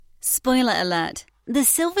Spoiler alert. The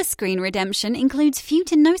Silver Screen Redemption includes few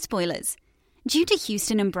to no spoilers. Due to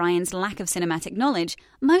Houston and Brian's lack of cinematic knowledge,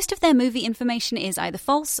 most of their movie information is either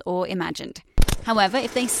false or imagined. However,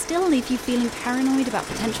 if they still leave you feeling paranoid about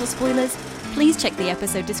potential spoilers, please check the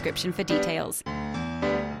episode description for details.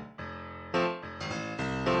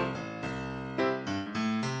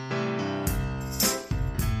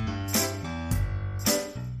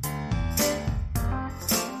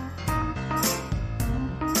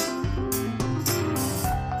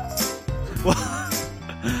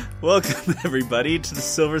 Welcome, everybody, to the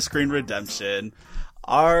Silver Screen Redemption,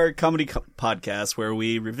 our comedy podcast where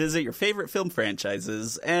we revisit your favorite film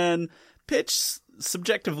franchises and pitch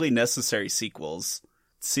subjectively necessary sequels.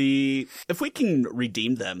 See if we can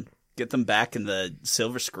redeem them, get them back in the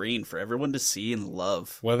silver screen for everyone to see and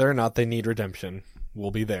love. Whether or not they need redemption,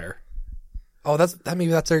 we'll be there. Oh, maybe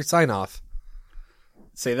that's our sign-off.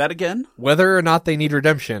 Say that again? Whether or not they need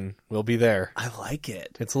redemption, we'll be there. I like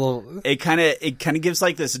it. It's a little... It kind of gives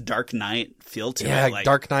like this Dark Knight feel to it. Yeah, like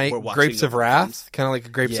Dark Knight, Grapes of Wrath. Kind of like a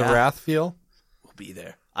Grapes of Wrath feel. We'll be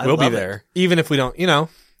there. We'll be there. Even if we don't, I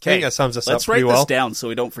think that sums us up pretty well. Let's write this down so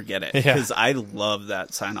we don't forget it. Because I love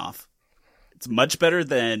that sign-off. It's much better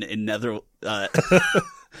than in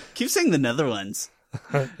keep saying the Netherlands.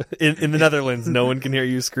 in the Netherlands, no one can hear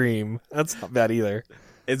you scream. That's not bad either.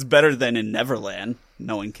 It's better than in Neverland.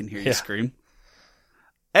 No one can hear you scream.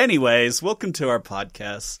 Anyways, welcome to our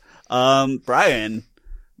podcast. Brian,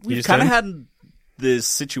 we've kind of had this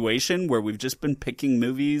situation where we've just been picking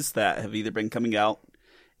movies that have either been coming out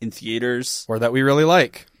in theaters or that we really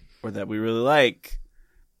like.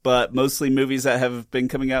 But mostly movies that have been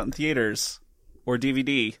coming out in theaters or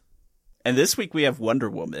DVD. And this week we have Wonder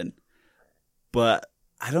Woman. But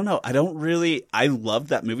I don't know. I love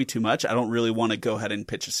that movie too much. I don't really want to go ahead and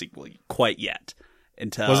pitch a sequel quite yet.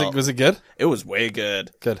 Was it good? It was way good.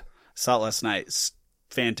 Good. Saw it last night. It's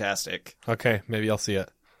fantastic. Okay, maybe I'll see it.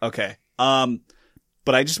 Okay.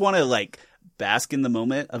 But I just want to bask in the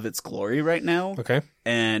moment of its glory right now. Okay.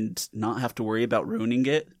 And not have to worry about ruining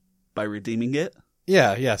it by redeeming it.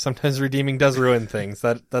 Yeah. Sometimes redeeming does ruin things.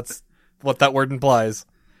 That's what that word implies.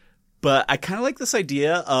 But I kind of like this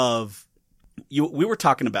idea of we were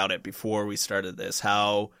talking about it before we started this,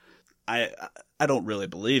 how I don't really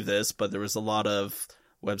believe this, but there was a lot of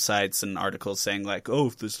websites and articles saying oh,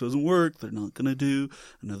 if this doesn't work, they're not going to do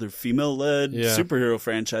another female-led superhero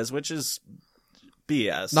franchise, which is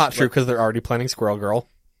BS. Not true, because they're already planning Squirrel Girl.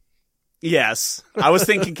 Yes. I was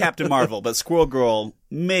thinking Captain Marvel, but Squirrel Girl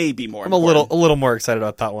may be more I'm important. a little more excited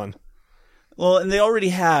about that one. Well, and they already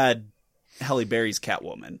had Halle Berry's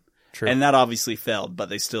Catwoman. True. And that obviously failed, but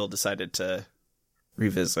they still decided to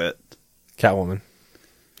revisit Catwoman.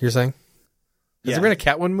 You're saying? Has there been a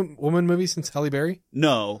Catwoman movie since Halle Berry?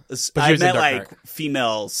 No. But I meant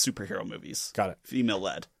female superhero movies. Got it.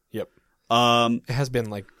 Female-led. Yep. It has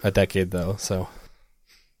been a decade, though, so.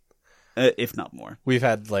 If not more. We've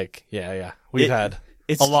had, We've had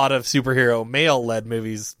a lot of superhero male-led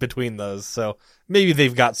movies between those, so maybe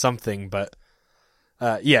they've got something, but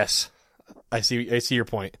yes. I see your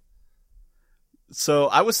point. So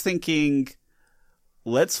I was thinking,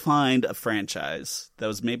 let's find a franchise that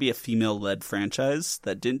was maybe a female-led franchise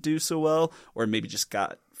that didn't do so well, or maybe just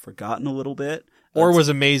got forgotten a little bit. Or was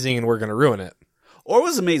amazing and we're going to ruin it. Or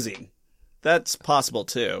was amazing. That's possible,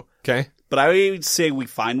 too. Okay. But I would say we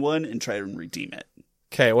find one and try and redeem it.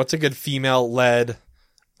 Okay, what's a good female-led...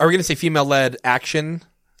 Are we going to say female-led action?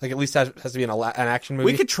 At least that has to be an action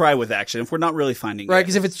movie? We could try with action if we're not really finding it. Right,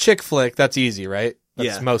 because if it's chick flick, that's easy, right?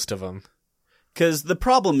 That's most of them. Because the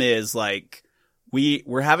problem is,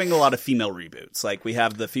 we're having a lot of female reboots. We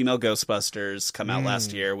have the female Ghostbusters come out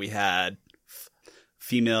last year. We had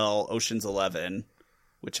female Ocean's 11,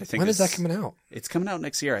 which I think When is that coming out? It's coming out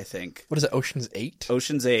next year, I think. What is it, Ocean's 8?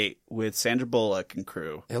 Ocean's 8 with Sandra Bullock and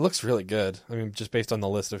crew. It looks really good. I mean, just based on the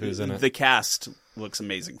list of who's in it. The cast looks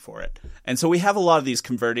amazing for it. And so we have a lot of these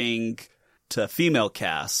converting to female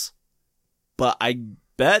casts, but I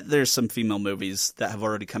bet there's some female movies that have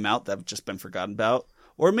already come out that have just been forgotten about.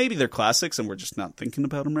 Or maybe they're classics and we're just not thinking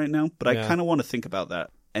about them right now. But I kind of want to think about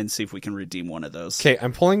that and see if we can redeem one of those. Okay,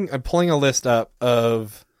 I'm pulling a list up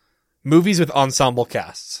of movies with ensemble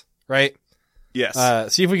casts, right?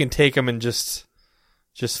 Yes. See if we can take them and just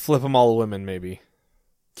flip them all to women, maybe.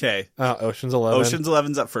 Okay. Ocean's 11. Ocean's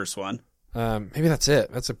 11's that first one. Maybe that's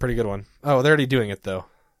it. That's a pretty good one. Oh, they're already doing it, though.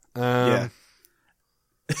 Yeah.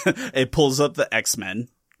 It pulls up the X-Men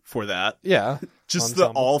for that. Yeah. Just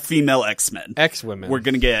ensemble. The all-female X-Men. X-Women. We're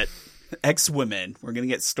going to get X-Women. We're going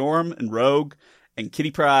to get Storm and Rogue and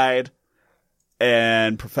Kitty Pryde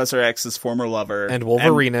and Professor X's former lover. And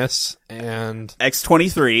Wolverinus and...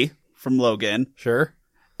 X-23 from Logan Sure.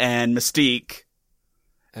 and Mystique,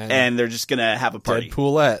 and they're just gonna have a party.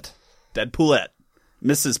 Deadpoolette. Deadpoolette.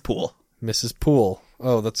 Mrs. Pool. Mrs. Pool.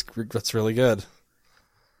 Oh, that's really good.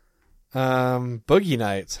 Boogie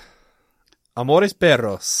Nights. Amores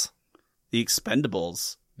Perros. The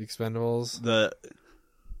Expendables. The Expendables.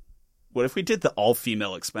 What if we did the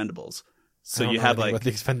all-female Expendables? So you have like with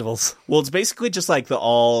the Expendables. Well, it's basically just like the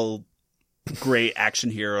all great action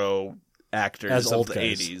hero actors As of old the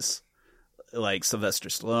guys. 80s. Like Sylvester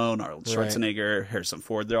Stallone, Arnold Schwarzenegger, Harrison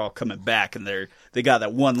Ford. They're all coming back, and they got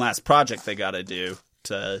that one last project they got to do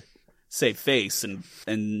to save face.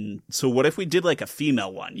 And so what if we did like a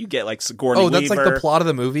female one? You get like Sigourney Weaver. Oh, that's like the plot of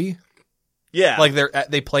the movie? Yeah. Like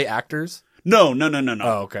they play actors? No.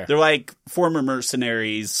 Oh, okay. They're like former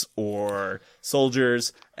mercenaries or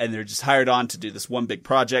soldiers, and they're just hired on to do this one big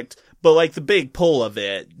project. But like the big pull of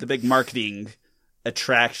it, the big marketing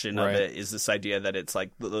attraction of it is this idea that it's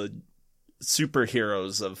like the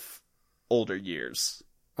superheroes of older years.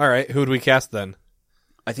 All right. Who would we cast then?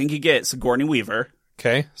 I think you get Sigourney Weaver.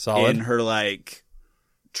 Okay. Solid. In her like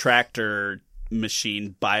tractor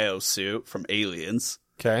machine biosuit from Aliens.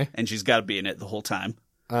 Okay. And she's got to be in it the whole time.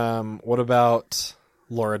 What about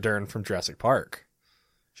Laura Dern from Jurassic Park?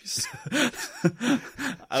 She's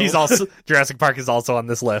also Jurassic Park is also on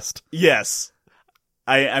this list. Yes.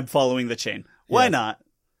 I'm following the chain. Why not?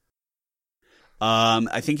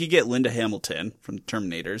 I think you get Linda Hamilton from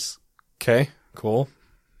Terminators. Okay, cool.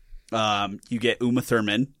 You get Uma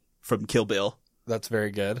Thurman from Kill Bill. That's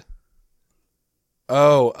very good.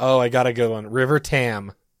 Oh, I got a good one. River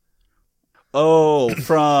Tam. Oh,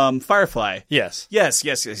 from Firefly. Yes.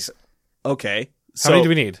 Yes. Okay. How many do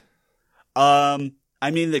we need? I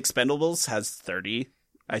mean, The Expendables has 30,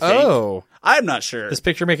 I think. Oh. I'm not sure. This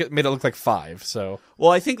picture made it look like 5, so.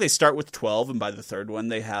 Well, I think they start with 12, and by the third one,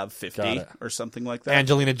 they have 50 or something like that.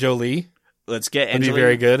 Angelina Jolie. Let's get That'd Angelina. be a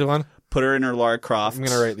very good one. Put her in her Lara Croft I'm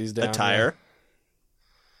going to write these down. attire.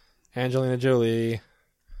 Yeah. Angelina Jolie.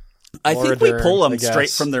 I Laura think we Dern, pull I them guess. straight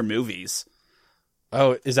from their movies.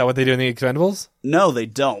 Oh, is that what they do in The Expendables? No, they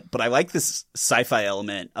don't. But I like this sci-fi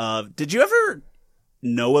element of. Did you ever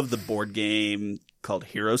know of the board game called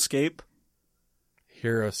Heroescape?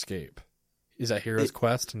 Heroescape. Is that Heroes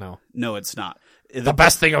Quest? No. No, it's not. The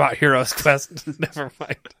best thing about Heroes Quest. Never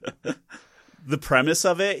mind. The premise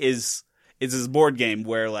of it is this board game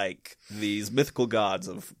where like these mythical gods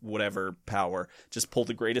of whatever power just pull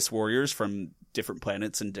the greatest warriors from different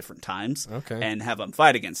planets and different times and have them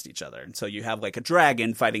fight against each other. And so you have like a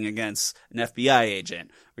dragon fighting against an FBI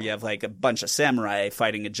agent, or you have like a bunch of samurai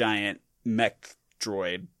fighting a giant mech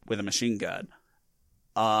droid with a machine gun.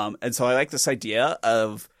 And so I like this idea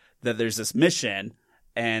of that there's this mission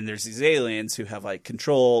and there's these aliens who have like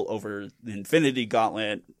control over the Infinity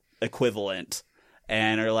Gauntlet equivalent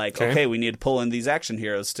and are like, okay, we need to pull in these action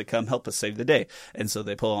heroes to come help us save the day. And so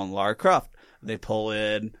they pull on Lara Croft. They pull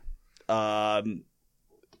in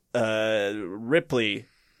Ripley.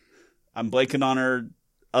 I'm blanking on her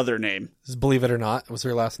other name. This is Believe It or Not. Was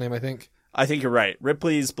her last name, I think? I think you're right.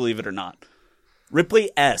 Ripley's Believe It or Not.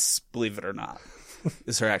 Ripley S. Believe It or Not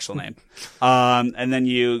is her actual name. And then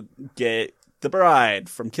you get the bride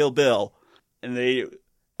from Kill Bill. And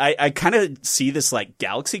I kind of see this like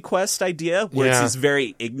Galaxy Quest idea where it's these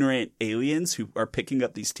very ignorant aliens who are picking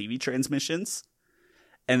up these TV transmissions.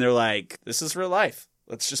 And they're like, this is real life.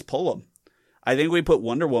 Let's just pull them. I think we put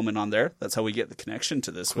Wonder Woman on there. That's how we get the connection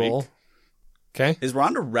to this week. Okay. Is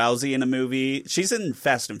Ronda Rousey in a movie? She's in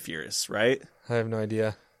Fast and Furious, right? I have no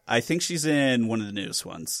idea. I think she's in one of the newest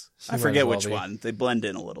ones. I forget which one. They blend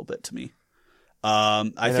in a little bit to me.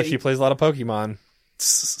 I think she plays a lot of Pokemon.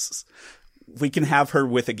 We can have her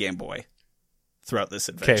with a Game Boy throughout this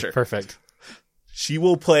adventure. Okay, perfect. She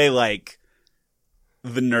will play like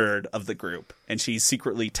the nerd of the group, and she's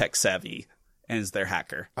secretly tech savvy and is their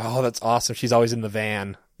hacker. Oh, that's awesome. She's always in the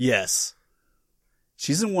van. Yes.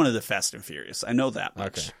 She's in one of the Fast and Furious. I know that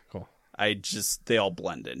much. Okay, cool. They all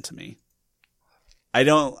blend into me. I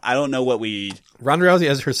don't know what we... Ronda Rousey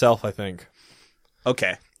as herself, I think.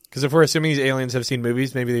 Okay. Because if we're assuming these aliens have seen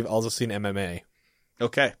movies, maybe they've also seen MMA.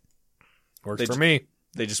 Okay. Works for me.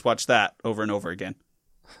 They just watch that over and over again.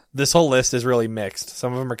 This whole list is really mixed.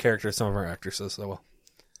 Some of them are characters, some of them are actresses. So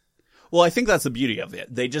well, I think that's the beauty of it.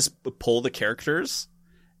 They just pull the characters,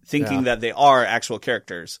 thinking that they are actual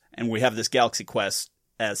characters, and we have this Galaxy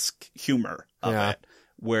Quest-esque humor of it,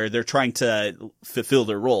 where they're trying to fulfill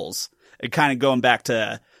their roles. And kind of going back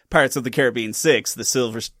to Pirates of the Caribbean 6, the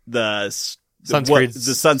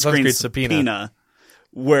sunscreen subpoena,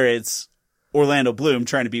 where it's Orlando Bloom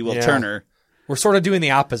trying to be Will Turner. We're sort of doing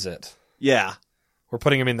the opposite. Yeah. We're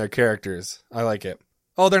putting them in their characters. I like it.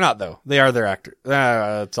 Oh, they're not, though. They are their actor.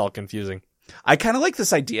 It's all confusing. I kind of like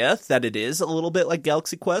this idea that it is a little bit like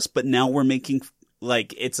Galaxy Quest, but now we're making,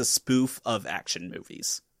 like, it's a spoof of action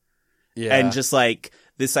movies. Yeah. And just, like,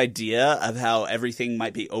 this idea of how everything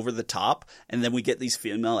might be over the top, and then we get these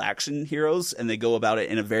female action heroes, and they go about it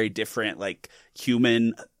in a very different, like,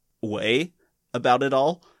 human way about it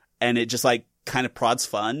all. And it just, like, kind of prods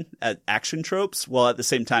fun at action tropes, while at the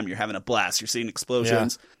same time you're having a blast. You're seeing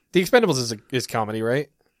explosions. Yeah. The Expendables is comedy, right?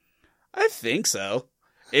 I think so.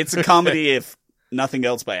 It's a comedy, if nothing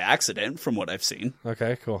else by accident, from what I've seen.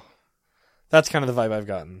 Okay, cool. That's kind of the vibe I've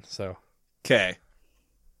gotten, so. Okay.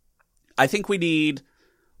 I think we need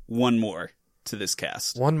one more to this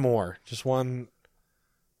cast. One more. Just one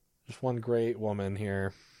great woman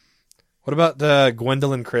here. What about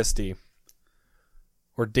Gwendolyn Christie?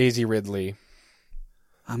 Or Daisy Ridley?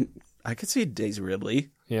 I could see Daisy Ridley.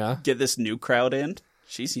 Yeah. Get this new crowd in.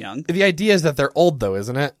 She's young. The idea is that they're old, though,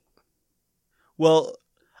 isn't it? Well,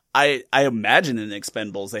 I imagine in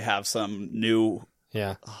Expendables they have some new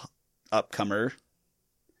upcomer.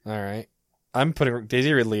 All right. I'm putting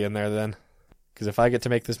Daisy Ridley in there then. Because if I get to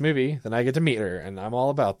make this movie, then I get to meet her, and I'm all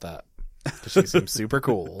about that. She seems super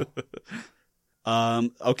cool.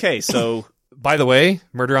 Okay, so... By the way,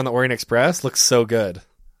 Murder on the Orient Express looks so good.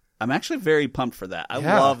 I'm actually very pumped for that. I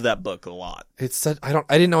love that book a lot. It's I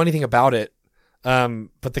didn't know anything about it.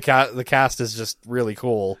 But the cast is just really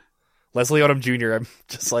cool. Leslie Odom Jr. I'm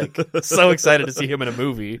just like so excited to see him in a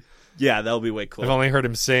movie. Yeah, that'll be way cool. I've only heard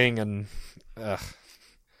him sing and.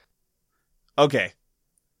 Okay,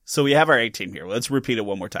 so we have our A team here. Let's repeat it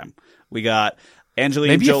one more time. We got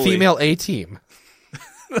Angelina Jolie. Maybe a female A team.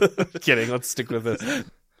 Kidding. Let's stick with this.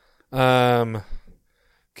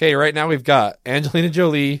 Okay, right now we've got Angelina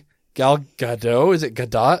Jolie, Gal Gadot. Is it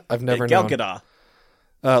Gadot? I've never known. Gal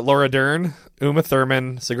Gadot. Laura Dern, Uma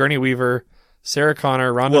Thurman, Sigourney Weaver, Sarah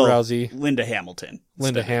Connor, Ronda Rousey. Linda Hamilton.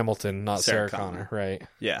 Linda Hamilton, not Sarah Connor. Right.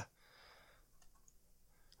 Yeah.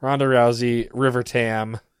 Ronda Rousey, River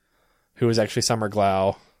Tam, who is actually Summer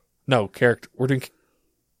Glau. No, character. We're doing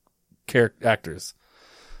character actors.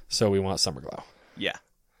 So we want Summer Glau. Yeah.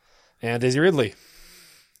 And Daisy Ridley.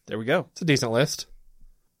 There we go. It's a decent list.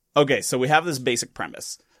 Okay, so we have this basic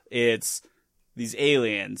premise. It's these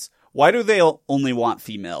aliens. Why do they only want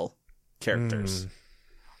female characters?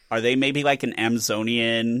 Are they maybe like an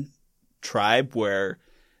Amazonian tribe where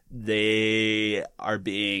they are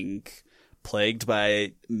being plagued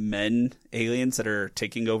by men aliens that are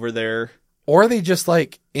taking over their... Or are they just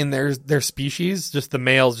like in their species, just the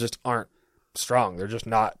males just aren't strong. They're just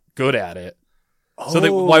not good at it. Oh.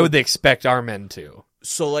 So why would they expect our men to?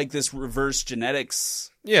 So like this reverse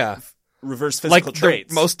genetics... Yeah. Reverse physical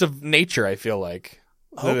traits. Most of nature, I feel like.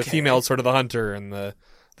 Okay. The female is sort of the hunter and the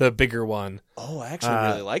bigger one. Oh, I actually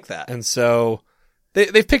really like that. And so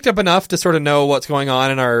they've picked up enough to sort of know what's going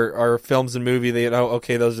on in our films and movie. They know,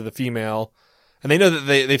 okay, those are the female. And they know that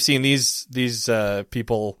they've seen these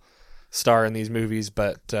people star in these movies,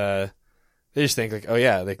 but they just think like, oh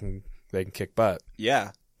yeah, they can kick butt.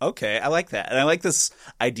 Yeah. Okay, I like that. And I like this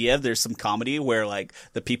idea of there's some comedy where, like,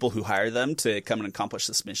 the people who hire them to come and accomplish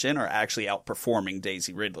this mission are actually outperforming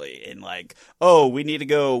Daisy Ridley in, like, oh, we need to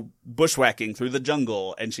go bushwhacking through the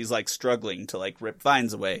jungle. And she's, like, struggling to, like, rip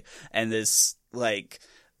vines away. And this, like,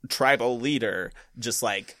 tribal leader just,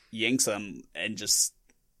 like, yanks them and just,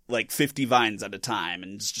 like, 50 vines at a time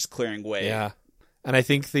and just clearing away. Yeah. And I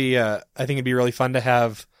think it'd be really fun to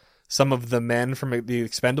have some of the men from the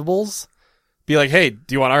Expendables be like, hey,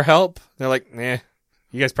 do you want our help? They're like, nah,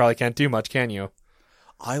 you guys probably can't do much, can you?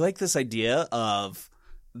 I like this idea of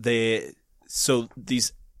so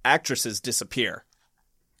these actresses disappear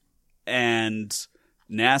and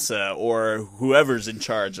NASA or whoever's in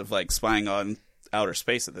charge of like spying on outer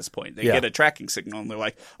space at this point, they get a tracking signal and they're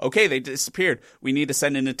like, okay, they disappeared. We need to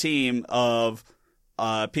send in a team of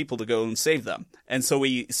people to go and save them. And so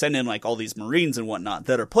we send in like all these Marines and whatnot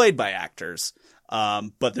that are played by actors.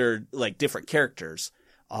 But they're like different characters.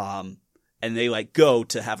 And they like go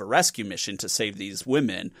to have a rescue mission to save these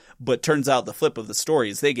women. But turns out the flip of the story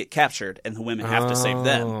is they get captured and the women have to save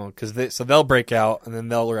them. So they'll break out and then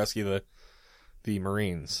they'll rescue the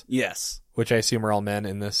Marines. Yes. Which I assume are all men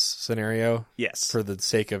in this scenario. Yes. For the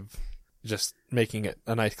sake of just making it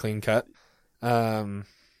a nice clean cut.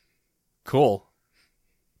 Cool.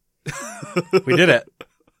 We did it.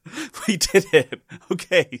 We did it.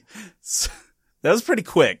 Okay. So, that was pretty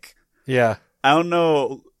quick. Yeah. I don't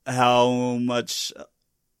know how much...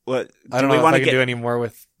 What I don't know if I can do any more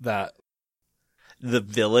with that. The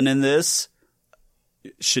villain in this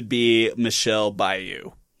should be Michelle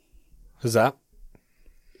Bayou. Who's that?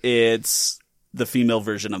 It's the female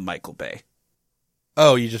version of Michael Bay.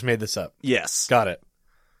 Oh, you just made this up. Yes. Got it.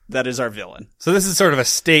 That is our villain. So this is sort of a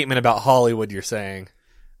statement about Hollywood, you're saying.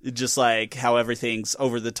 Just like how everything's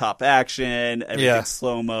over-the-top action, everything's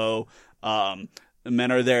slow-mo.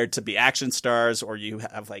 Men are there to be action stars, or you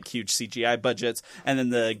have like huge CGI budgets, and then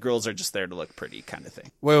the girls are just there to look pretty kind of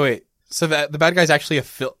thing. Wait. So the bad guy's actually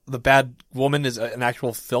the bad woman is an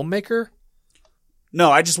actual filmmaker?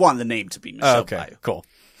 No, I just want the name to be Michelle Oh, okay, Pfeiffer. cool.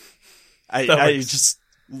 I just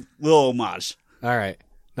little homage. All right.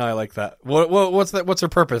 No, I like that. What's her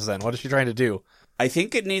purpose then? What is she trying to do? I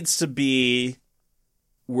think it needs to be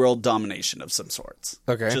world domination of some sorts.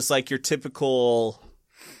 Okay. Just like your typical,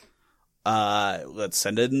 let's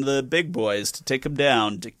send in the big boys to take them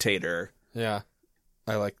down dictator. Yeah.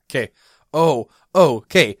 I like, okay.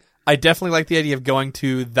 Okay. I definitely like the idea of going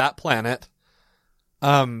to that planet.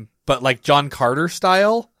 But like John Carter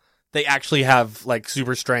style, they actually have like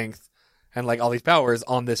super strength and like all these powers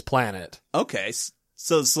on this planet. Okay.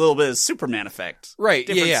 So it's a little bit of Superman effect. Right.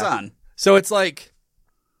 Different sun. So it's like,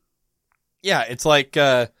 it's like,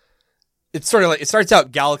 it's sort of like, it starts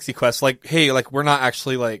out Galaxy Quest, like, hey, like, we're not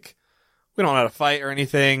actually like, we don't know how to fight or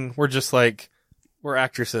anything. We're just like, we're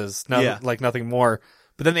actresses, like nothing more.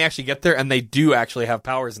 But then they actually get there and they do actually have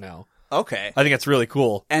powers now. Okay. I think that's really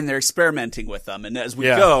cool. And they're experimenting with them. And as we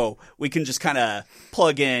go, we can just kind of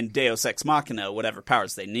plug in Deus Ex Machina, whatever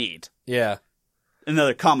powers they need. Yeah.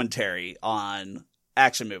 Another commentary on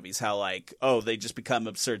action movies, how like, they just become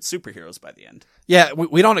absurd superheroes by the end. Yeah,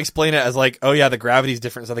 we don't explain it as like, oh yeah, the gravity's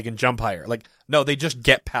different so they can jump higher. Like, no, they just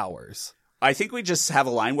get powers. I think we just have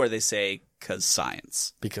a line where they say, "'cause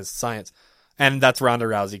science." Because science. And that's Ronda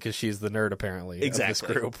Rousey because she's the nerd apparently Exactly.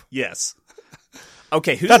 of this group. Yes.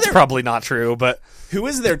 Okay, that's probably not true, but who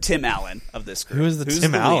is their Tim Allen of this group? Who's Who's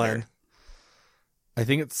Tim the Allen? leader? I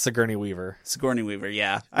think it's Sigourney Weaver. Sigourney Weaver,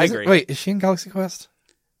 yeah. I agree. Wait, is she in Galaxy Quest?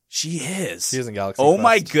 She is. She is in Galaxy Oh Quest.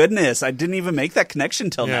 my goodness, I didn't even make that connection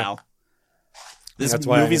till now. This That's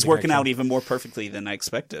why I made movie's the working connection. out even more perfectly than I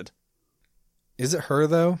expected. Is it her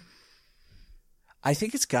though? I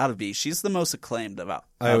think it's got to be. She's the most acclaimed out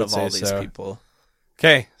I would of all say these so. people.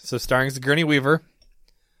 Okay, so starring Sigourney Weaver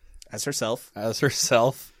As herself.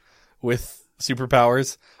 with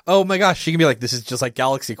superpowers. Oh my gosh, she can be like, this is just like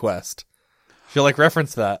Galaxy Quest. She'll like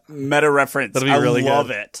reference that. Meta reference. That'll be really I love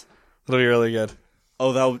good. it. It'll be really good.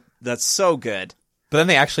 Oh, that's so good. But then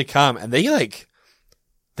they actually come and they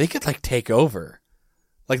could like take over.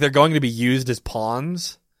 Like they're going to be used as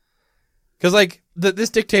pawns. Because like this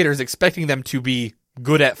dictator is expecting them to be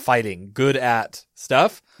good at fighting, good at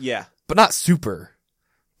stuff, Yeah. but not super.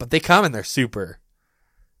 But they come and they're super.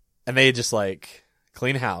 And they just like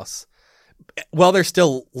clean house. While they're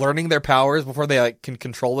still learning their powers before they like can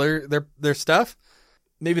control their stuff.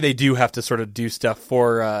 Maybe they do have to sort of do stuff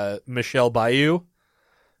for Michelle Bayou.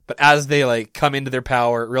 But as they like come into their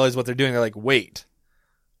power, realize what they're doing, they're like, wait,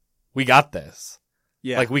 we got this.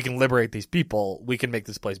 Yeah. Like we can liberate these people. We can make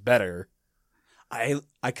this place better. I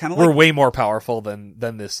kind of We're like way more powerful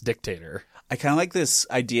than this dictator. I kind of like this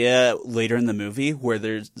idea later in the movie where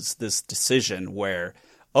there's this decision where,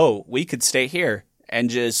 we could stay here and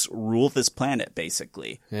just rule this planet,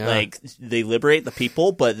 basically. Yeah. Like, they liberate the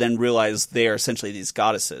people, but then realize they are essentially these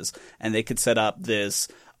goddesses. And they could set up this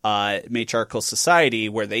matriarchal society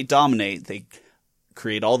where they dominate, they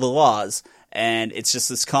create all the laws, and it's just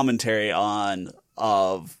this commentary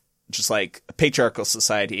of just like a patriarchal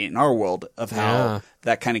society in our world of how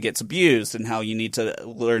that kind of gets abused and how you need to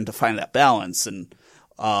learn to find that balance. And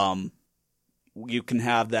you can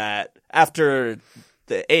have that after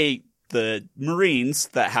the Marines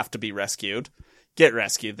that have to be rescued get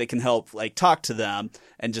rescued. They can help like talk to them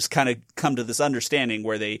and just kind of come to this understanding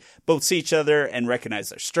where they both see each other and recognize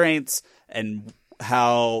their strengths and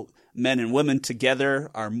how men and women together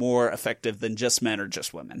are more effective than just men or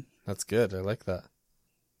just women. That's good. I like that.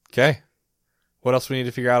 Okay. What else we need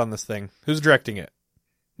to figure out on this thing? Who's directing it?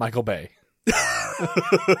 Michael Bay.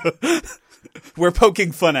 We're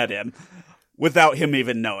poking fun at him without him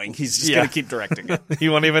even knowing. He's just going to keep directing it. He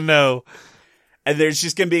won't even know. And there's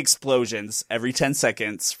just going to be explosions every 10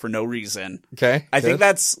 seconds for no reason. Okay. I think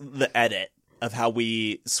that's the edit of how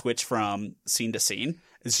we switch from scene to scene.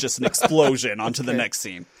 It's just an explosion onto the next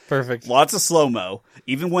scene. perfect. Lots of slow-mo,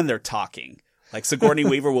 even when they're talking. Like Sigourney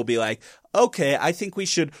Weaver will be like, okay, I think we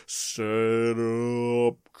should set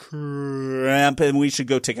up camp and we should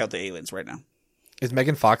go take out the aliens right now. Is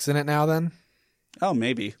Megan Fox in it now then? Oh,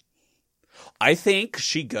 maybe. I think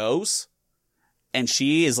she goes and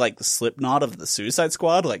she is like the Slipknot of the Suicide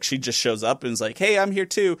Squad. Like she just shows up and is like, hey, I'm here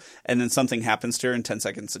too. And then something happens to her in 10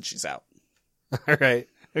 seconds and she's out. All right.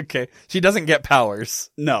 Okay. She doesn't get powers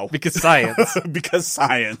No. because science. Because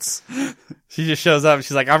science. She just shows up.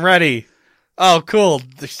 She's like, I'm ready. Oh, cool.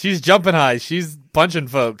 She's jumping high. She's punching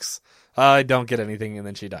folks. I don't get anything, and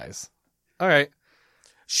then she dies. All right.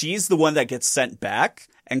 She's the one that gets sent back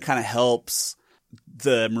and kind of helps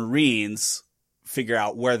the Marines figure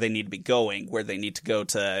out where they need to be going, where they need to go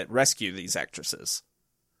to rescue these actresses.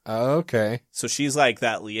 Okay. So she's like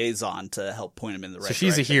that liaison to help point them in the right direction.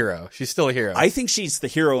 So she's a hero. She's still a hero. I think she's the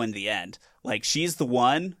hero in the end. Like, she's the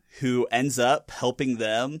one who ends up helping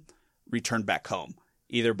them return back home,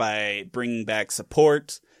 either by bringing back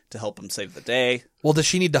support to help them save the day. Well, does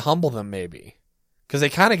she need to humble them, maybe? Because they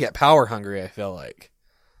kind of get power hungry, I feel like.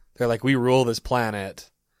 They're like, we rule this planet.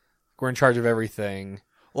 We're in charge of everything.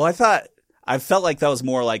 Well, I felt like that was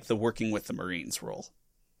more like the working with the Marines role.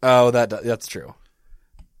 Oh, that's true.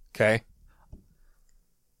 Okay.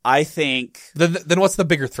 I think... Then what's the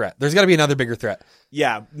bigger threat? There's got to be another bigger threat.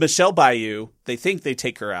 Yeah, Michelle Bayou, they think they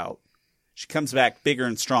take her out. She comes back bigger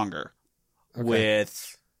and stronger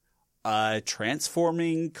with a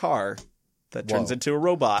transforming car that turns into a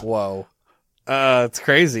robot. Whoa. It's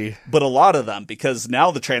crazy. But a lot of them, because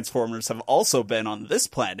now the Transformers have also been on this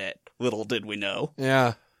planet. Little did we know.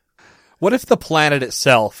 Yeah. What if the planet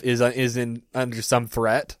itself is under some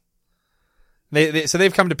threat? So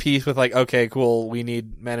they've come to peace with like, okay, cool, we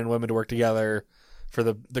need men and women to work together for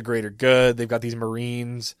the greater good. They've got these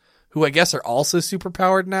Marines who I guess are also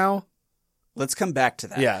superpowered now. Let's come back to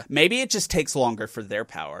that. Yeah. Maybe it just takes longer for their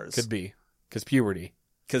powers. Could be. Because puberty.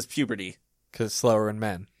 Because puberty. Because slower in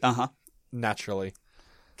men. Uh-huh. Naturally.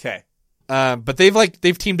 Okay. But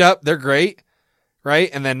they've teamed up. They're great. Right?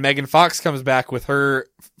 And then Megan Fox comes back with her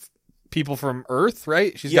people from Earth,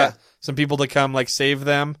 right? She's got some people to come like save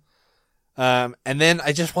them. And then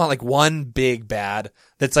I just want like one big bad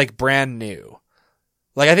that's like brand new.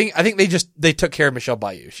 Like I think they took care of Michelle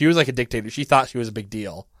Bayou. She was like a dictator. She thought she was a big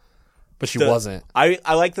deal, but she wasn't. I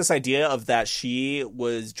like this idea of that she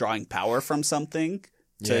was drawing power from something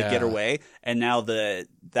to get her way, and now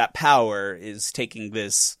that power is taking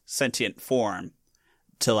this sentient form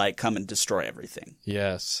to like come and destroy everything.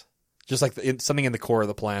 Yes, just like something in the core of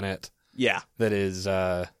the planet. Yeah, that is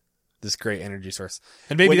this great energy source,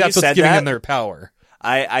 and maybe that's what's giving them their power.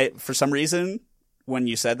 I for some reason, when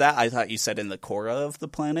you said that, I thought you said in the Korra of the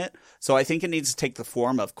planet. So I think it needs to take the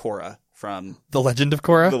form of Korra from The Legend of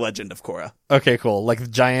Korra. The Legend of Korra. Okay, cool. Like the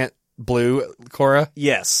giant blue Korra.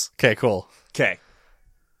 Yes. Okay, cool. Okay.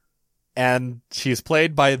 And she's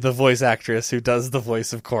played by the voice actress who does the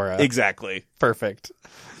voice of Korra. Exactly. Perfect.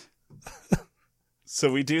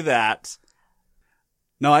 So we do that.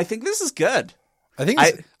 No, I think this is good.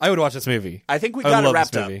 I would watch this movie. I think we got it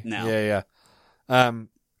wrapped up now. Yeah.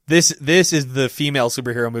 This is the female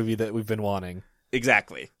superhero movie that we've been wanting.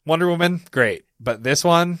 Exactly. Wonder Woman, great. But this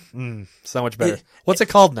one, so much better. What's it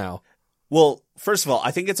called now? Well, first of all,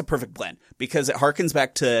 I think it's a perfect blend because it harkens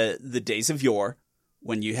back to the days of yore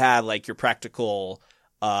when you had like your practical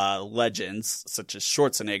legends such as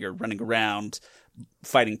Schwarzenegger running around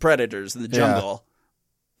fighting predators in the jungle.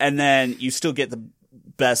 Yeah. And then you still get the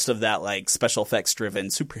best of that like special effects driven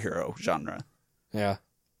superhero genre. Yeah.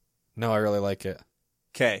 No, I really like it.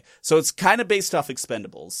 Okay. So it's kind of based off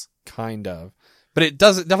Expendables. Kind of. But it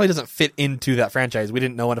definitely doesn't fit into that franchise. We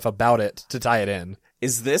didn't know enough about it to tie it in.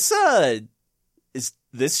 Is this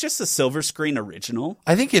just a Silver Screen original?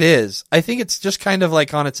 I think it is. I think it's just kind of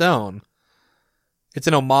like on its own. It's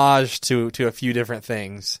an homage to a few different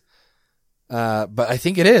things. But I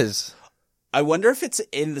think it is. I wonder if it's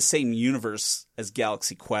in the same universe as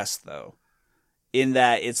Galaxy Quest, though. In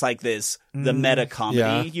that it's like the meta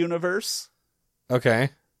comedy universe. Okay.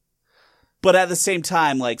 But at the same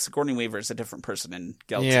time, like, Sigourney Weaver is a different person in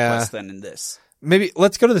Galaxy Quest than in this. Maybe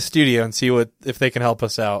let's go to the studio and see if they can help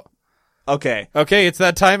us out. Okay. Okay, it's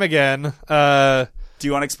that time again. Do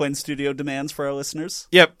you want to explain studio demands for our listeners?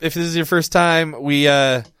 Yep. If this is your first time, we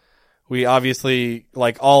obviously,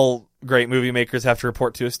 like all great movie makers, have to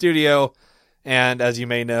report to a studio. And as you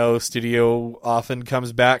may know, studio often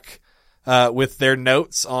comes back with their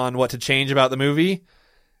notes on what to change about the movie.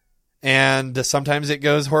 And sometimes it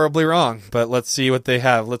goes horribly wrong, but let's see what they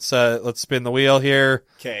have. Let's spin the wheel here.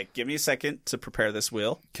 Okay, give me a second to prepare this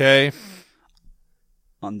wheel. Okay.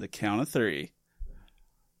 On the count of 3.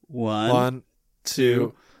 1,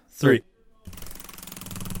 2, 3.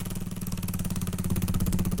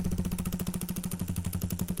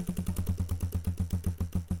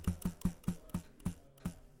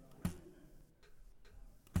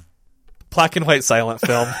 Black and white silent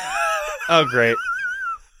film. Oh, great.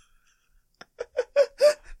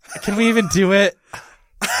 Can we even do it?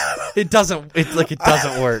 It doesn't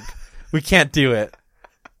work. We can't do it.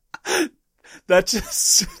 That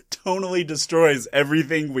just totally destroys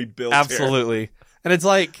everything we built. Absolutely. And it's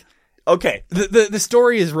like, Okay. the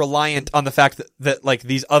story is reliant on the fact that like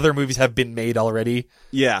these other movies have been made already.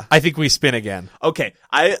 Yeah. I think we spin again. Okay.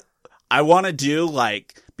 I want to do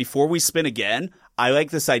like before we spin again. I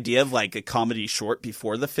like this idea of like a comedy short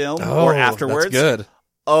before the film or afterwards. That's good.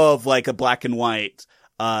 Of like a black and white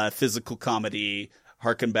physical comedy,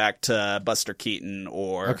 harken back to Buster Keaton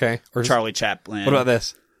or Charlie Chaplin. What about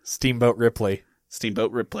this? Steamboat Ripley.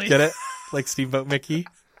 Steamboat Ripley. Get it? Like Steamboat Mickey?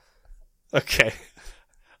 Okay.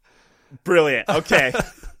 Brilliant. Okay.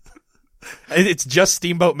 It's just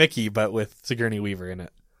Steamboat Mickey, but with Sigourney Weaver in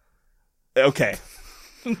it. Okay.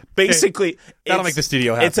 Basically, that'll make the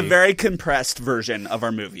studio happy. It's a very compressed version of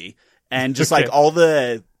our movie. And just like all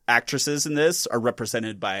the actresses in this are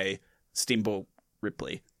represented by Steamboat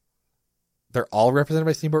Ripley. They're all represented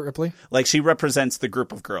by Steamboat Ripley? Like she represents the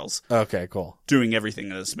group of girls. Okay, cool. Doing everything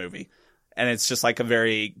in this movie. And it's just like a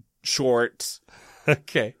very short,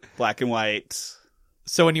 black and white.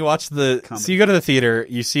 So when you watch so you go to the theater,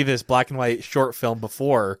 you see this black and white short film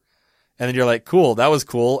before, and then you're like, cool, that was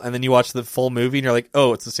cool. And then you watch the full movie and you're like,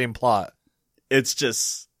 oh, it's the same plot. It's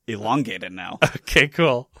just elongated now. Okay,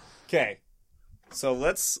 cool. Okay. So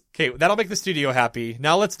that'll make the studio happy.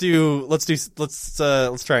 Now let's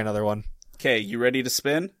try another one. Okay, you ready to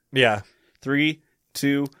spin? Yeah. 3,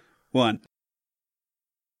 2, 1.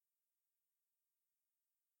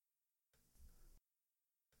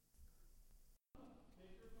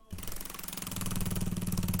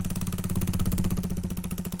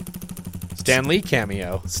 Stan Lee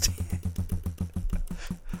cameo.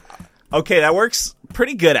 Okay, that works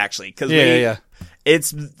pretty good actually because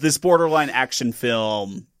it's this borderline action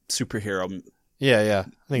film superhero. I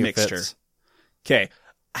think mixture. It fits. Okay,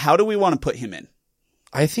 how do we want to put him in?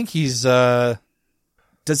 I think he's. Does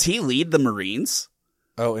he lead the Marines?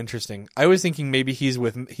 Oh, interesting. I was thinking maybe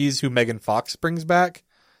he's who Megan Fox brings back.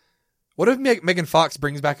 What if Megan Fox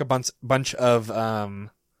brings back a bunch of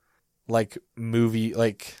like movie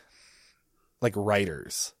like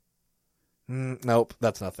writers? Nope,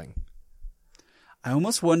 that's nothing. I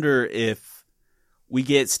almost wonder if we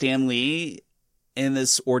get Stan Lee in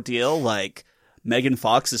this ordeal, like Megan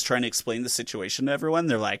Fox is trying to explain the situation to everyone.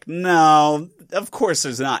 They're like, no, of course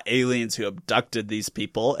there's not aliens who abducted these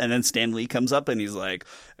people. And then Stan Lee comes up and he's like,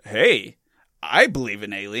 hey, I believe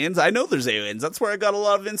in aliens. I know there's aliens. That's where I got a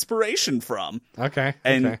lot of inspiration from. Okay.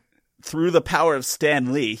 And through the power of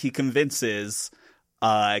Stan Lee, he convinces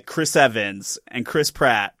Chris Evans and Chris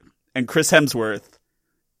Pratt and Chris Hemsworth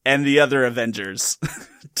and the other Avengers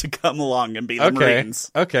to come along and be the Marines.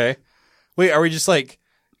 Okay. Wait, are we just like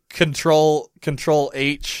control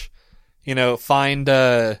H, find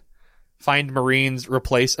Marines,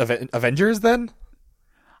 replace Avengers then?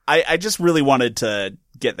 I just really wanted to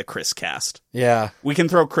get the Chris cast. Yeah. We can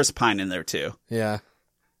throw Chris Pine in there too. Yeah.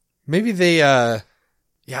 Maybe they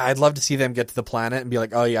I'd love to see them get to the planet and be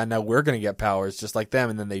like, oh yeah, now we're going to get powers just like them,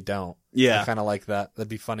 and then they don't. Yeah. I kind of like that. That'd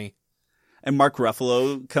be funny. And Mark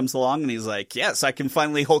Ruffalo comes along and he's like, yes, I can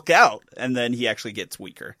finally Hulk out. And then he actually gets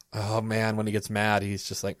weaker. Oh man, when he gets mad, he's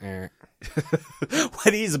just like, eh.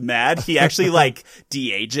 When he's mad, he actually like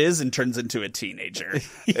de-ages and turns into a teenager.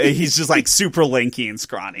 He's just like super lanky and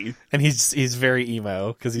scrawny. And he's very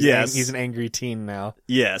emo because he's an angry teen now.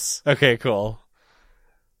 Yes. Okay, cool.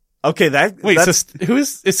 Okay,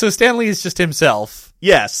 so Stan Lee is just himself?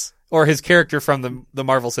 Yes. Or his character from the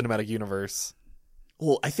Marvel Cinematic Universe?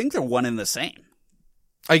 Well, I think they're one and the same.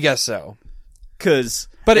 I guess so.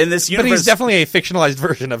 But in this universe, but he's definitely a fictionalized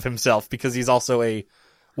version of himself because he's also a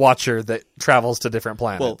watcher that travels to different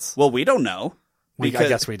planets. Well, we don't know. I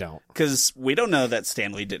guess we don't. Because we don't know that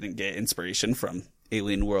Stan Lee didn't get inspiration from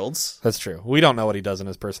alien worlds. That's true. We don't know what he does in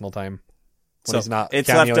his personal time. When he's not it's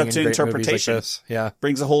left up to interpretation. Like this. Yeah.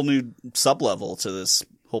 Brings a whole new sub-level to this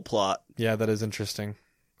whole plot. Yeah, that is interesting.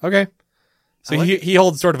 Okay. So he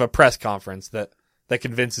holds sort of a press conference that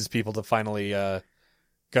convinces people to finally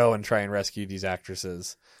go and try and rescue these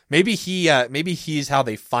actresses. Maybe he's how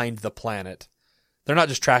they find the planet. They're not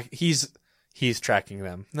just he's tracking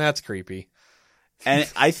them. That's creepy. And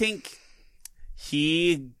I think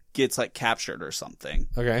he gets like captured or something.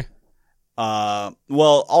 Okay.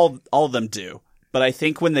 Well, all of them do. But I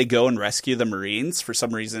think when they go and rescue the Marines, for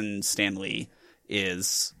some reason Stan Lee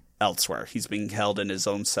is elsewhere. He's being held in his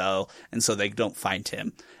own cell, and so they don't find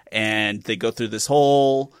him. And they go through this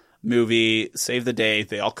whole movie, save the day,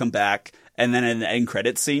 they all come back, and then in the end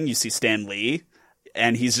credits scene, you see Stan Lee,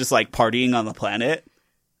 and he's just like partying on the planet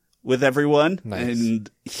with everyone. Nice.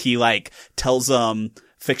 And he like tells them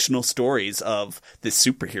fictional stories of this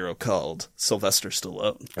superhero called Sylvester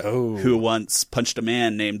Stallone, Oh. who once punched a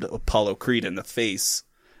man named Apollo Creed in the face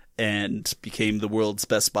and became the world's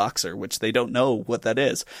best boxer, which they don't know what that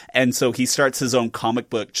is. And so he starts his own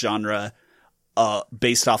comic book genre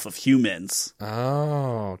based off of humans.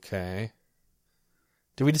 Oh, okay.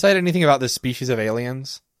 Did we decide anything about this species of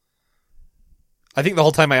aliens? I think the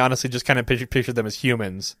whole time I honestly just kind of pictured them as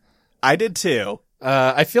humans. I did too.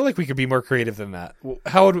 I feel like we could be more creative than that.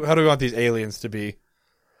 How do we want these aliens to be?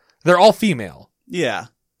 They're all female. Yeah.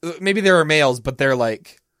 Maybe there are males, but they're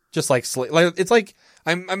just like it's like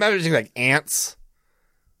I'm imagining like ants.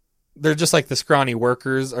 They're just like the scrawny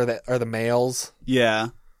workers are the males. Yeah.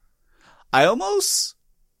 I almost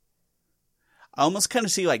kind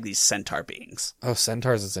of see like these centaur beings. Oh,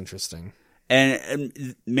 centaurs is interesting.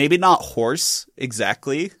 And maybe not horse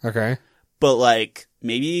exactly, Okay. but like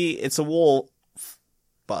maybe it's a wolf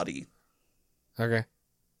body Okay.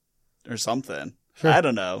 or something. Sure. I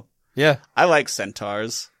don't know. Yeah. I like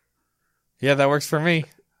centaurs. Yeah, that works for me.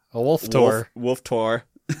 A wolf tour. Wolf tour.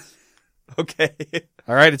 Okay.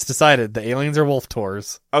 All right, it's decided. The aliens are wolf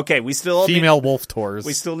tours. Okay, we still Female wolf tours.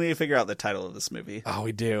 we still need to figure out the title of this movie. Oh,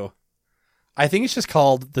 we do. I think it's just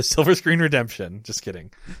called The Silver Screen Redemption. Just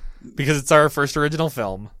kidding. Because it's our first original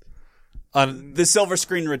film. The Silver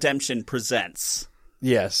Screen Redemption presents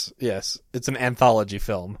Yes. It's an anthology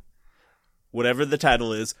film. whatever the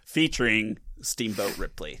title is, featuring Steamboat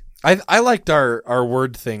Ripley. I liked our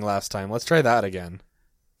word thing last time. Let's try that again.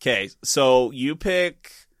 Okay, so you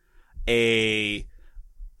pick a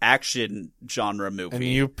action genre movie. And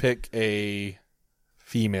you pick a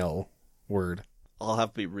female word. I'll have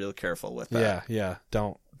to be real careful with that. Yeah.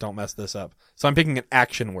 Don't mess this up. So I'm picking an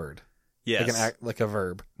action word. Yes. Like a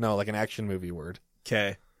verb. No, like an action movie word.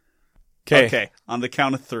 Okay. Okay. Okay. On the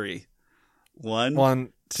count of three.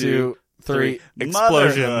 1, 2, 3.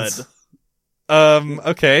 Explosions. Motherhood.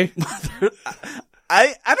 Okay.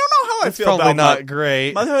 I don't know how I It's feel probably about not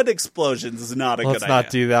great. Motherhood Explosions is not a good Let's idea. not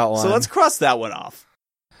do that one. So let's cross that one off.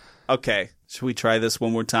 Okay. Should we try this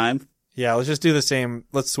one more time? Yeah, let's just do the same.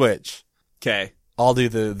 Let's switch. Okay. I'll do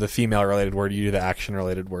the female related word. You do the action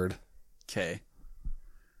related word. Okay.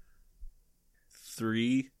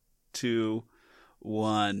 3, 2,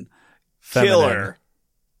 1. Feminine. Killer.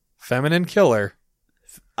 Feminine killer.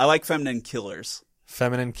 I like feminine killers.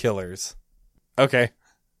 Feminine killers. Okay.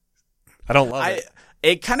 I don't love it.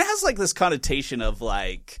 It kind of has like this connotation of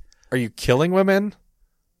like, Are you killing women?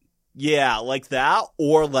 yeah, like that,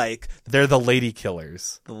 or like They're the lady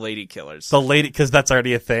killers. the lady killers. The lady, because that's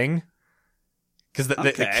already a thing. Because they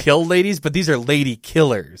Okay. kill ladies, but these are lady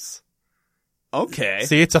killers. Okay.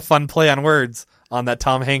 See, it's a fun play on words on that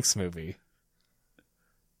Tom Hanks movie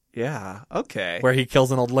Yeah. Okay. where he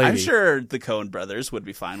kills an old lady. I'm sure the Coen brothers would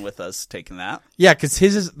be fine with us taking that. Yeah,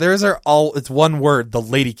 because theirs are all, it's one word, the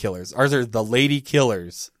lady killers. Ours are the lady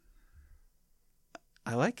killers.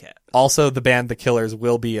 I like it. Also, the band The Killers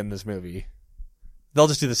will be in this movie. They'll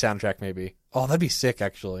just do the soundtrack, maybe. Oh, that'd be sick,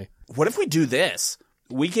 actually. What if we do this?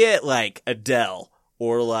 We get like Adele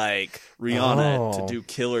or like Rihanna to do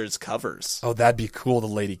Killers covers. Oh, that'd be cool, the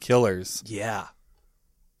lady killers. Yeah.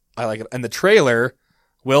 I like it. And the trailer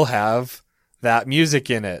will have that music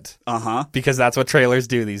in it. Uh-huh. Because that's what trailers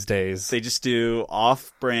do these days. They just do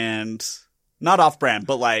off-brand, not off-brand,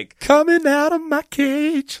 but like, Coming out of my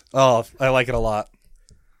cage. Oh, I like it a lot.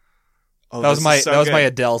 oh, That was this is so my good.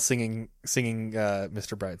 Adele singing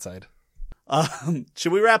Mr. Brightside.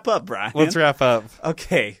 Should we wrap up, Brian? Let's wrap up.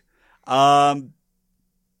 Okay.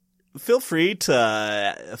 Feel free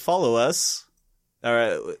to follow us.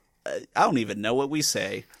 I don't even know what we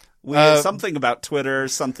say. We had something about Twitter,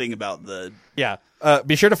 something about the... Yeah.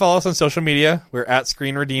 Be sure to follow us on social media. We're at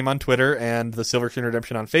Screen Redeem on Twitter and the Silver Screen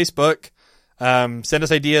Redemption on Facebook. Send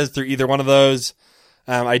us ideas through either one of those.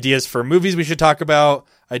 Ideas for movies we should talk about.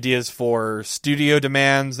 Ideas for studio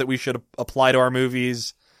demands that we should apply to our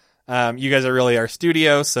movies. You guys are really our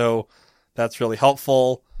studio, so that's really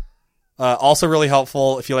helpful. Also really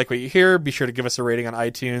helpful, if you like what you hear, be sure to give us a rating on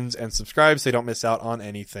iTunes and subscribe so you don't miss out on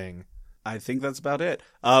anything. I think that's about it.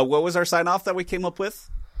 What was our sign-off that we came up with?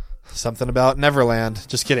 Something about Neverland.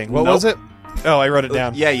 Just kidding. What Nope. was it? Oh, I wrote it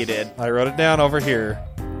down. Yeah, you did. I wrote it down over here.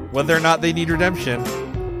 Whether or not they need redemption,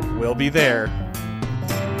 we'll be there.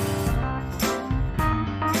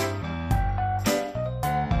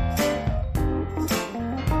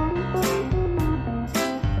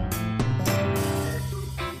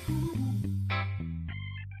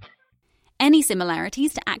 Any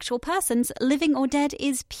similarities to actual persons, living or dead,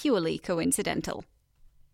 is purely coincidental.